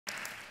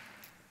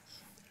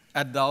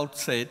At the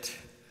outset,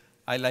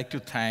 I'd like to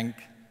thank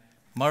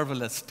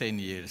marvelous 10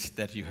 years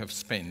that you have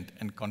spent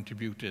and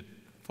contributed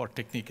for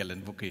technical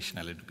and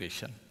vocational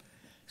education.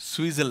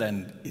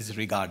 Switzerland is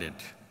regarded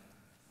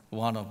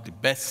one of the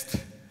best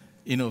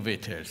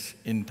innovators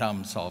in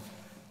terms of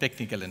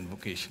technical and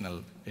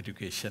vocational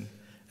education,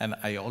 and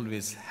I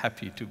always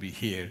happy to be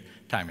here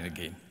time and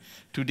again.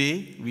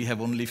 Today, we have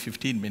only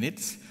 15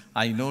 minutes.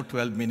 I know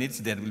 12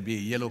 minutes, there will be a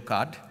yellow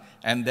card,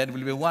 and there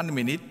will be 1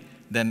 minute,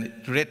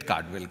 then red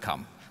card will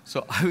come.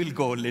 So I will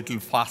go a little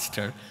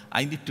faster.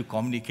 I need to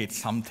communicate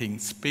something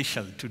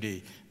special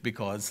today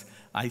because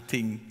I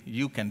think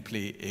you can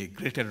play a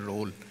greater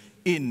role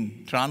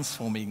in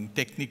transforming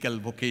technical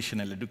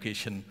vocational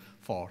education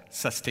for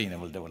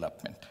sustainable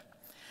development.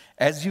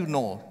 As you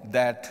know,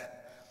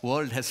 that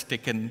world has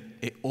taken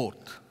an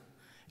oath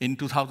in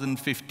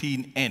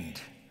 2015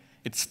 end.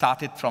 It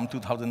started from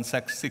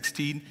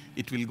 2016,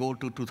 it will go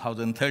to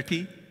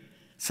 2030,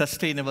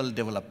 Sustainable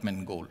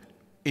Development Goal,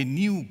 a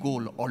new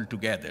goal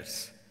altogether,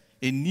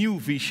 a new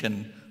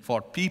vision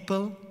for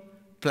people,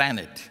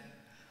 planet,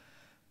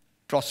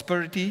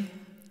 prosperity,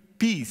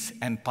 peace,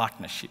 and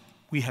partnership.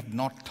 We have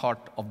not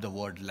thought of the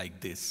word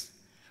like this.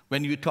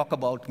 When we talk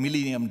about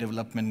Millennium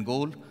Development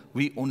Goal,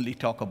 we only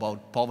talk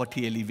about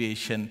poverty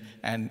alleviation,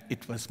 and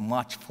it was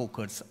much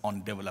focused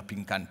on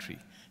developing country.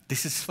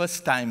 This is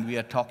first time we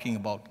are talking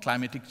about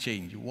climatic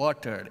change,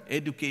 water,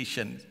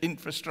 education,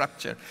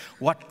 infrastructure,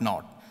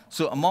 whatnot.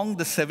 So among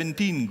the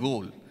 17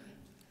 goals,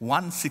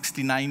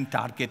 169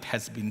 target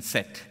has been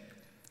set.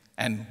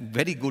 And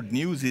very good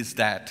news is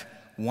that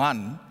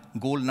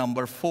goal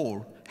number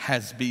 4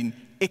 has been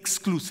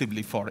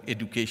exclusively for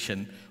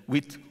education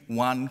with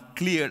one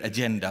clear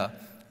agenda: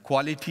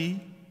 quality,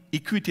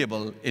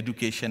 equitable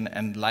education,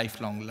 and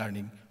lifelong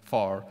learning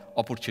for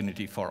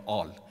opportunity for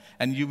all.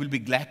 And you will be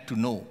glad to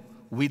know,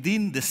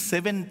 within the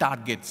 7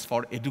 targets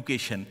for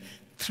education,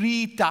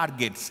 3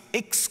 targets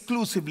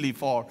exclusively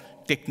for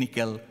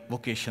technical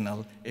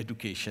vocational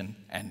education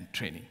and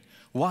training.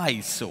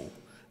 Why so?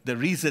 The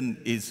reason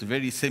is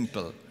very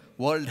simple.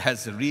 World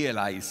has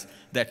realized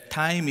that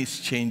time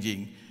is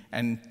changing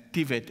and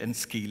TVET and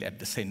skill at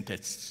the center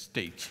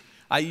stage.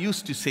 I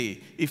used to say,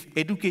 if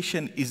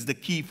education is the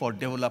key for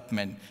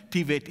development,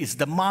 TVET is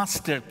the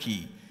master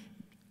key.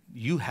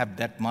 You have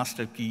that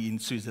master key in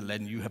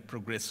Switzerland, you have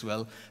progressed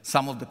well.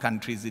 Some of the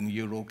countries in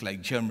Europe,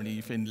 like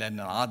Germany,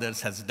 Finland, and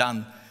others has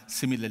done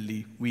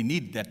similarly. We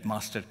need that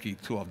master key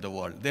throughout the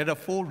world. There are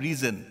 4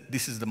 reasons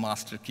this is the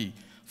master key.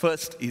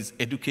 First is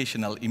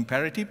educational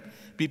imperative.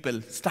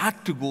 People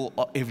start to go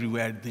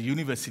everywhere, the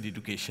university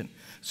education.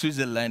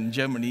 Switzerland,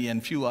 Germany,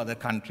 and few other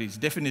countries,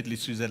 definitely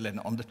Switzerland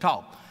on the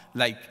top.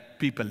 Like,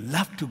 people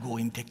love to go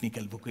in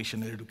technical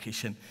vocational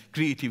education,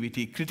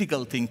 creativity,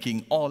 critical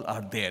thinking, all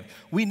are there.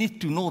 We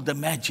need to know the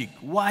magic,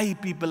 why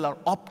people are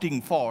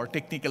opting for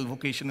technical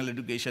vocational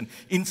education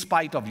in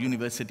spite of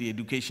university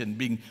education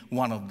being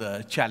one of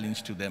the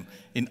challenge to them.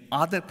 In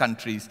other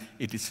countries,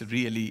 it is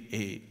really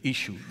an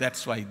issue.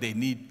 That's why they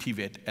need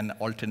TVET, an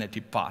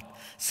alternative path.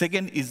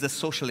 Second is the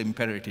social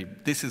imperative.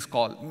 This is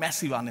called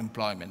massive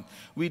unemployment.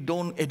 We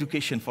don't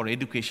education for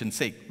education's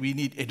sake. We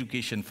need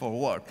education for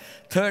work.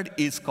 Third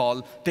is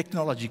called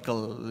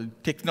technological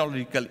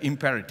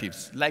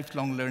imperatives.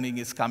 Lifelong learning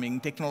is coming,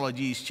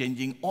 technology is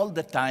changing all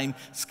the time,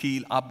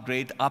 skill,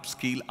 upgrade,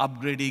 upskill,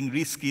 upgrading,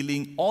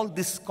 reskilling, all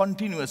this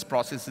continuous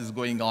process is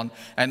going on.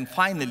 And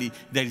finally,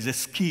 there is a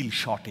skill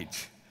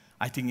shortage.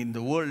 I think in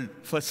the world,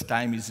 first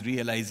time is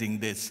realizing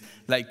this.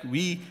 Like,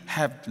 we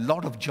have a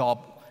lot of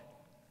job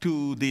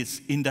to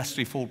this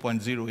Industry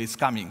 4.0 is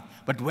coming,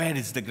 but where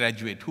is the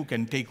graduate? Who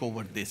can take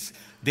over this?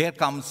 There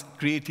comes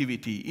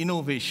creativity,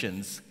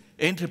 innovations,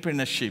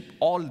 entrepreneurship,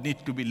 all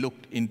need to be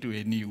looked into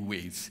in new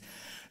ways.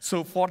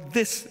 So for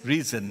this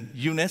reason,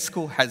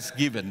 UNESCO has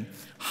given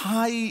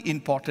high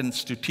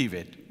importance to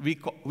TVET.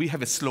 We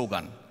have a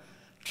slogan: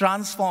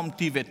 transform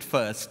TVET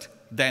first,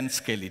 then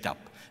scale it up.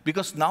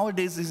 Because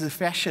nowadays it's a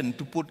fashion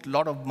to put a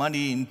lot of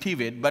money in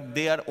TVET, but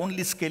they are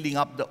only scaling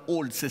up the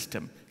old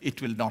system.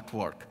 It will not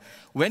work.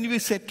 When we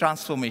say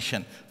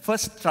transformation,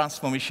 first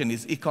transformation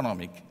is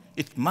economic.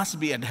 It must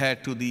be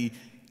adhered to the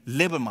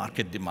labor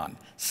market demand.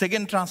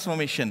 Second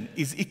transformation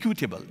is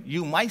equitable.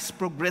 You might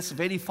progress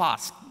very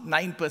fast,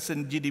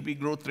 9% GDP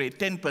growth rate,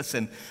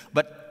 10%,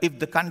 but if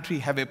the country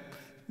have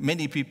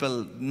many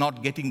people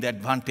not getting the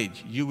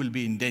advantage, you will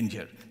be in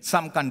danger.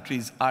 Some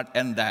countries are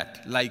in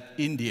that, like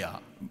India.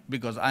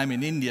 Because I'm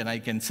an Indian, I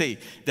can say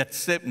that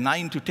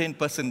 9 to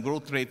 10%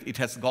 growth rate, it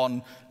has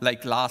gone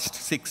like last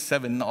 6,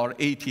 7, or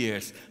 8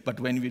 years. But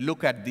when we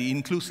look at the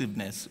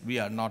inclusiveness, we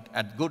are not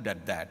as good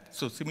at that.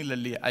 So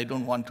similarly, I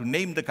don't want to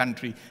name the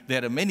country.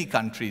 There are many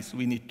countries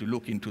we need to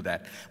look into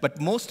that.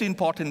 But most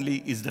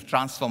importantly is the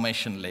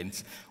transformation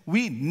lens.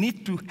 We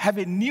need to have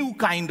a new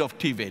kind of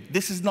TVET.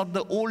 This is not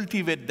the old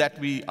TVET that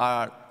we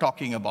are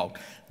talking about.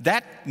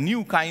 That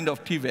new kind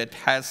of TVET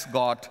has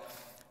got,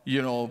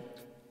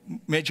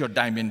 major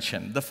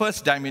dimension. The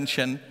first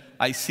dimension,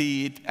 I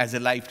see it as a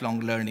lifelong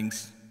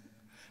learnings.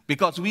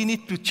 Because we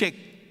need to check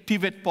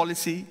TVET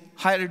policy,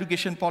 higher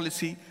education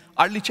policy,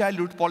 early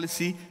childhood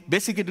policy,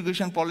 basic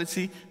education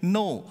policy.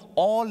 No,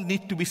 all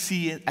need to be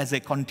seen as a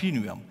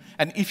continuum.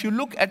 And if you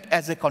look at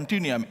as a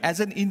continuum, as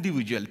an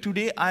individual,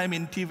 today I am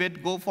in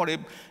TVET, go for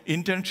an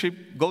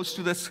internship, goes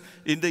to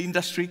in the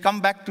industry,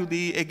 come back to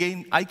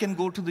again, I can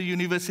go to the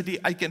university,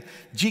 I can,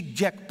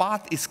 zigzag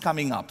path is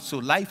coming up. So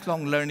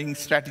lifelong learning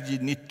strategy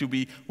need to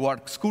be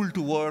school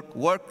to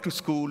work to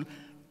school,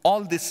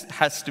 all this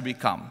has to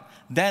become.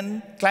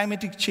 Then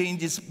climatic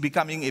change is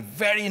becoming a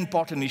very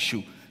important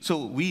issue.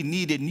 So we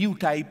need a new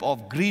type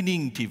of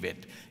greening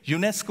TVET.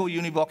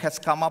 UNESCO-UNEVOC has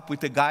come up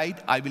with a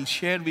guide. I will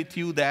share with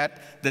you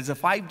that. There's a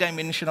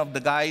 5-dimension of the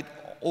guide.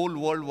 All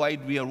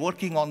worldwide, we are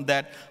working on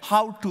that,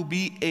 how to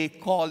be a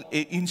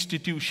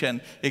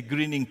institution, a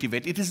greening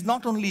TVET. It is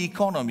not only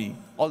economy,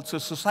 also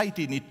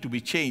society need to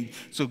be changed.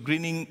 So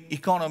greening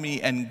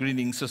economy and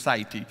greening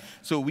society.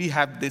 So we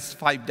have this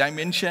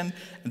 5-dimension.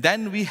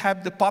 Then we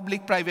have the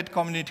public-private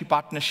community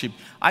partnership.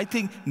 I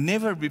think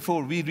never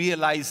before we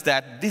realized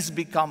that this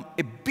become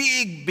a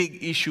big,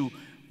 big issue.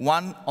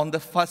 One, on the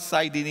first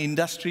side in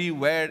industry,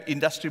 where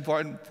Industry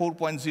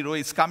 4.0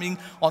 is coming.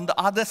 On the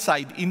other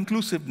side,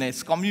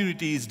 inclusiveness,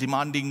 community is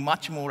demanding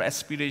much more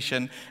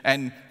aspiration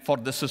and for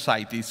the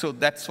society. So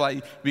that's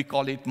why we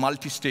call it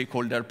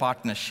multi-stakeholder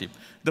partnership.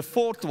 The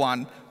fourth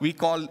one, we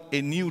call a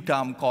new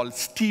term called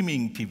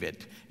steaming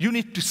TVET. You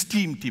need to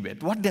steam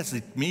TVET. What does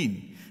it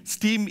mean?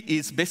 STEAM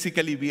is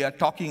basically, we are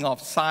talking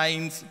of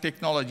science,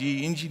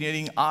 technology,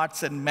 engineering,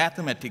 arts, and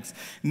mathematics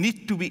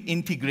need to be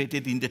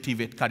integrated in the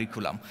TVET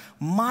curriculum.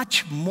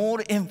 Much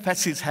more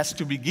emphasis has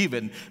to be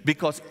given,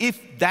 because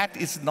if that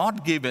is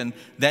not given,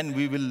 then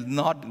we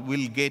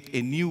will get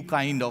a new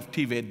kind of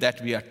TVET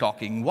that we are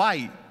talking.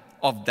 Why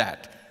of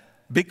that?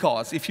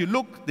 Because if you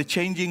look, the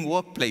changing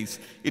workplace,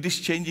 it is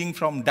changing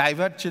from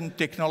divergent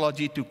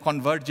technology to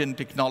convergent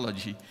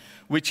technology,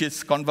 which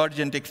is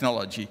convergent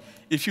technology.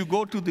 If you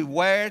go to the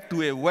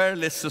to a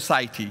wireless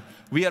society,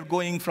 we are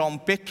going from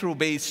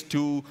petro-based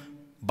to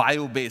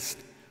bio-based.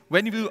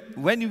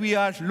 When we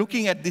are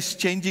looking at this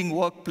changing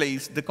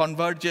workplace, the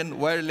convergent,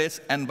 wireless,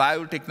 and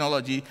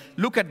biotechnology,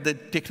 look at the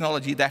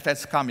technology that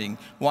is coming.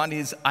 One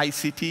is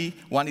ICT,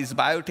 one is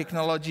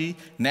biotechnology,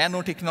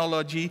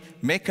 nanotechnology,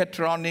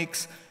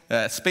 mechatronics,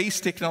 space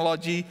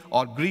technology,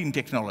 or green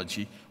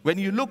technology. When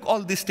you look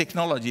all this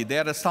technology,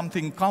 there is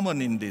something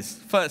common in this.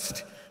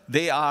 First,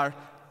 they are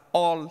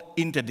all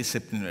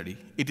interdisciplinary.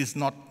 It is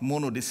not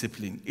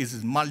monodiscipline, it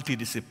is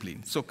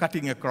multidiscipline. So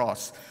cutting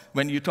across.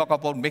 When you talk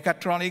about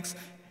mechatronics,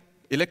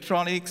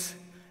 electronics,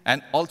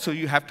 and also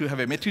you have to have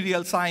a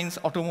material science,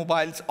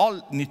 automobiles,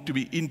 all need to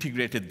be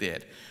integrated there.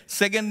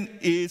 Second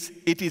is,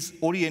 it is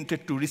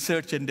oriented to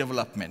research and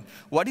development.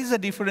 What is the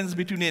difference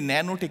between a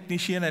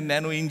nanotechnician and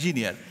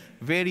nano-engineer?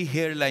 Very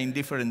hairline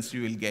difference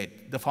you will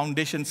get. The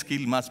foundation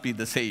skill must be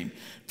the same.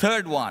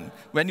 Third one,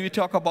 when we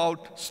talk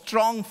about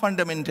strong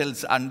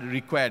fundamentals are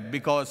required,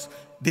 because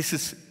this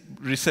is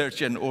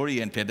research and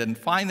oriented. And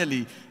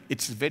finally,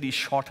 it's very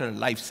shorter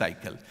life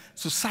cycle.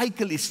 So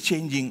cycle is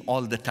changing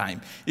all the time.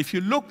 If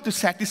you look to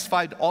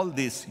satisfy all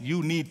this,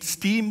 you need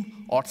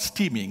STEAM or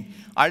steaming.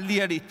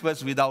 Earlier it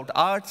was without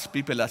arts.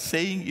 People are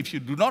saying if you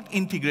do not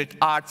integrate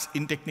arts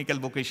in technical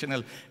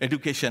vocational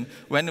education,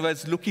 when I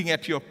was looking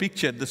at your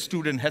picture, the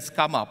student has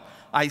come up,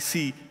 I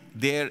see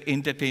their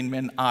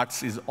entertainment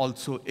arts is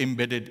also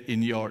embedded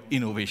in your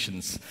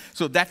innovations.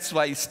 So that's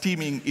why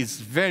steaming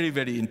is very,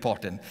 very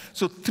important.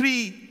 So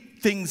 3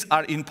 things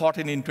are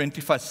important in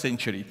 21st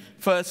century.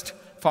 First,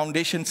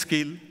 foundation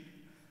skill,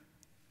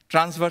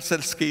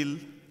 transversal skill,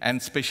 and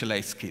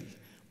specialized skill.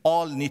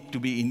 All need to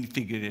be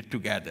integrated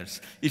together.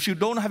 If you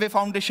don't have a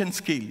foundation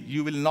skill,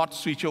 you will not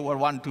switch over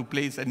one to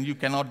place, and you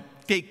cannot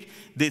take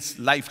this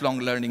lifelong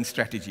learning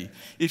strategy.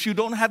 If you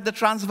don't have the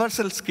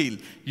transversal skill,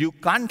 you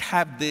can't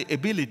have the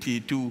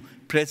ability to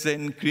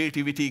present,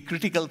 creativity,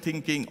 critical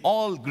thinking,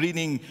 all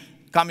greening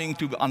coming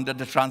to under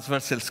the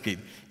transversal skill.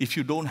 If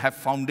you don't have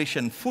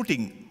foundation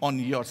footing on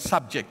your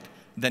subject,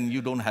 then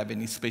you don't have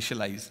any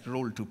specialized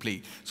role to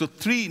play. So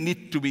 3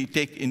 need to be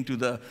taken into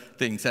the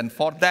things. And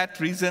for that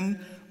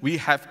reason, we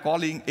have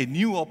calling a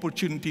new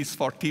opportunities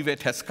for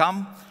TVET has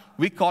come.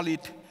 We call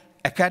it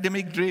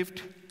academic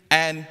drift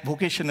and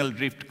vocational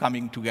drift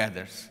coming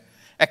together.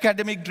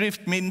 Academic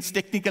drift means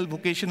technical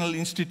vocational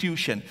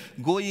institution,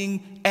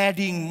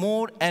 adding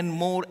more and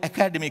more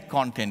academic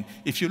content.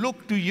 If you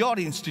look to your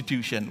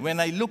institution, when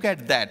I look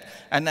at that,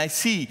 and I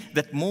see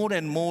that more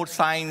and more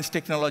science,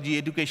 technology,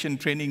 education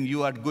training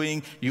you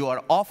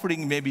are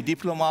offering maybe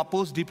diploma,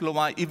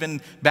 post-diploma,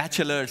 even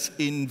bachelor's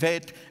in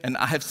VET, and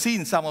I have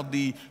seen some of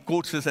the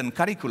courses and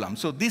curriculum.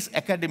 So this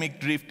academic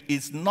drift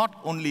is not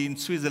only in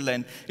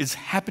Switzerland, it's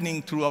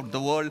happening throughout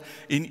the world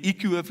in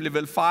EQF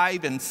level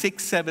 5 and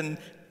 6, 7,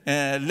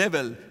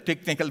 level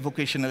technical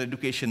vocational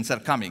educations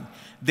are coming.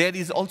 There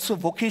is also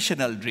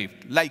vocational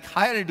drift, like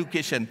higher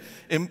education.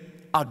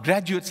 Our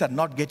graduates are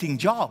not getting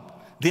job.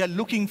 They are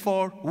looking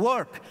for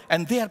work,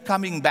 and they are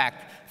coming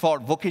back for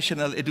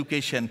vocational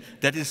education.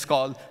 That is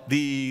called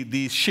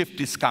the shift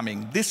is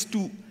coming. This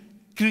to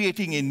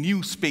creating a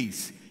new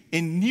space, a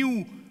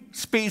new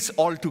space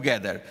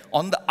altogether.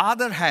 On the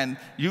other hand,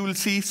 you will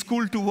see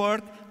school to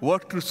work,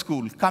 work to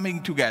school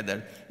coming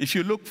together. If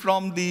you look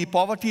from the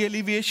poverty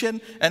alleviation,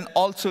 and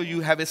also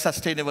you have a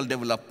sustainable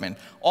development.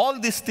 All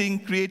this thing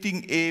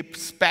creating a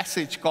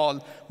passage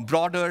called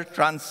broader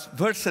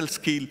transversal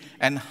skill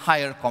and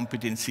higher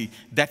competency.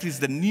 That is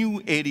the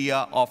new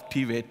area of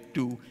TVET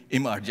to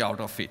emerge out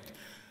of it.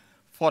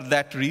 For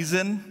that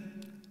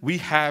reason, we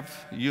have,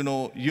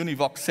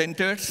 UNEVOC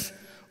centers,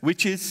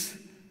 which is,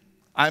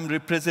 I'm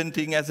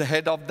representing as a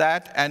head of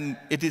that, and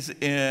it is,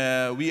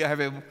 we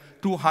have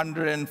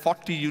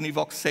 240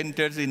 UNEVOC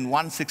centers in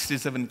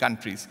 167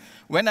 countries.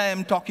 When I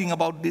am talking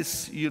about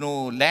this,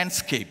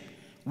 landscape,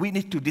 we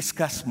need to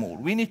discuss more.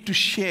 We need to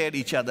share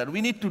each other.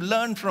 We need to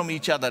learn from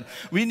each other.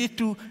 We need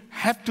to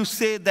have to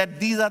say that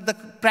these are the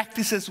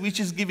practices which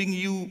is giving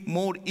you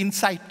more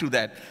insight to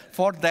that.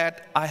 For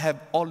that, I have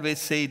always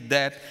said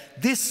that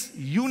this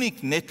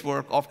unique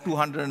network of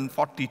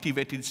 240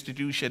 TVET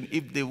institutions,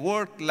 if they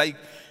work like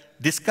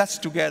discuss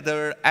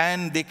together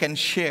and they can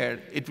share,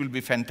 it will be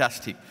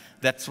fantastic.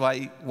 That's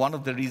why one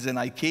of the reasons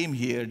I came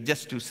here,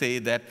 just to say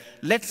that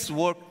let's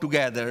work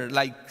together,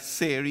 like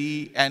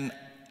SERI and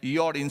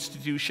your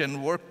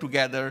institution work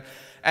together,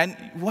 and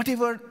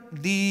whatever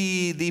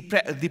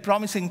the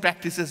promising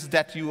practices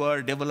that you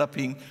are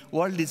developing,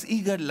 world is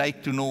eager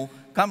like to know,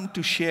 come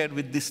to share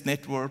with this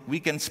network. We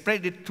can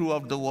spread it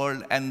throughout the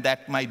world, and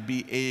that might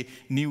be a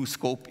new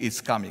scope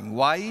is coming.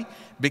 Why?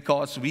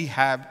 Because we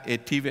have a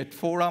TVET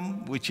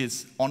forum, which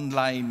is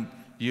online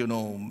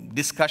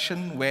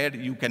discussion where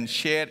you can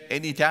share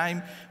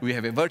anytime. We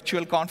have a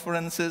virtual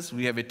conferences,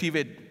 we have a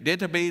TVET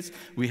database,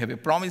 we have a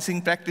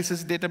promising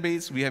practices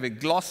database, we have a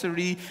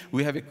glossary,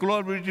 we have a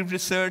collaborative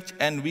research,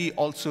 and we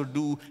also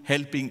do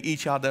helping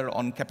each other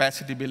on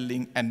capacity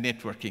building and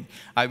networking.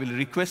 I will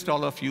request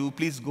all of you,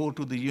 please go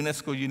to the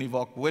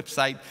UNESCO-UNEVOC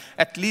website.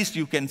 At least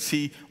you can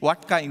see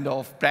what kind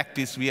of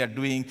practice we are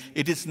doing.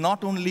 It is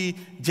not only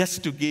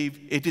just to give,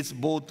 it is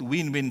both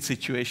win-win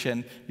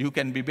situation. You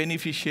can be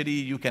beneficiary,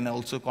 you can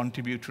also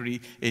contributory,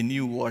 a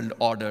new world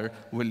order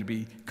will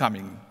be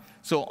coming.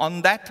 So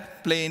on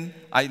that plane,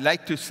 I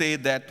like to say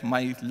that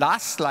my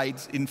last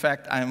slides, in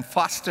fact, I am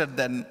faster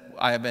than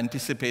I have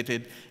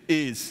anticipated,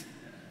 is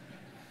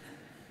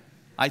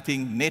I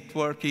think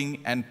networking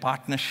and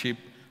partnership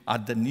are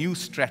the new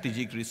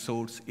strategic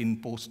resource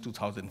in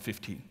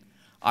post-2015.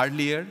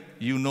 Earlier,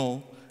 you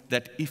know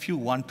that if you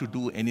want to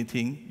do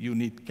anything, you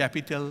need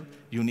capital,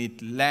 you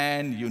need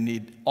land, you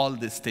need all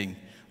this thing.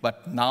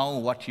 But now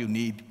what you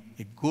need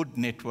a good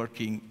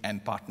networking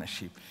and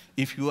partnership.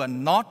 If you are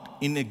not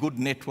in a good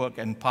network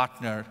and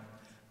partner,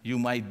 you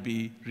might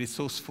be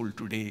resourceful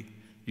today.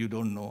 You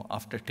don't know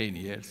after 10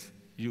 years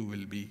you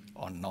will be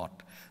or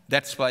not.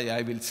 That's why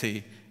I will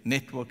say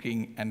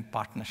networking and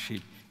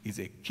partnership is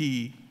a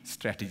key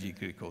strategic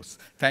recourse.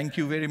 Thank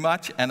you very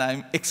much, and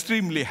I'm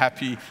extremely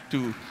happy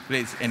to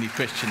raise any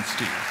questions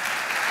to you.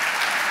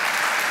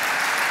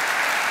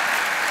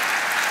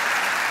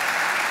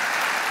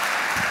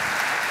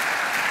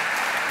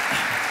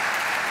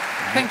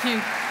 Thank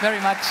you very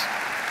much,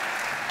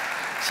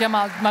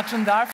 Shyamal Majumdar.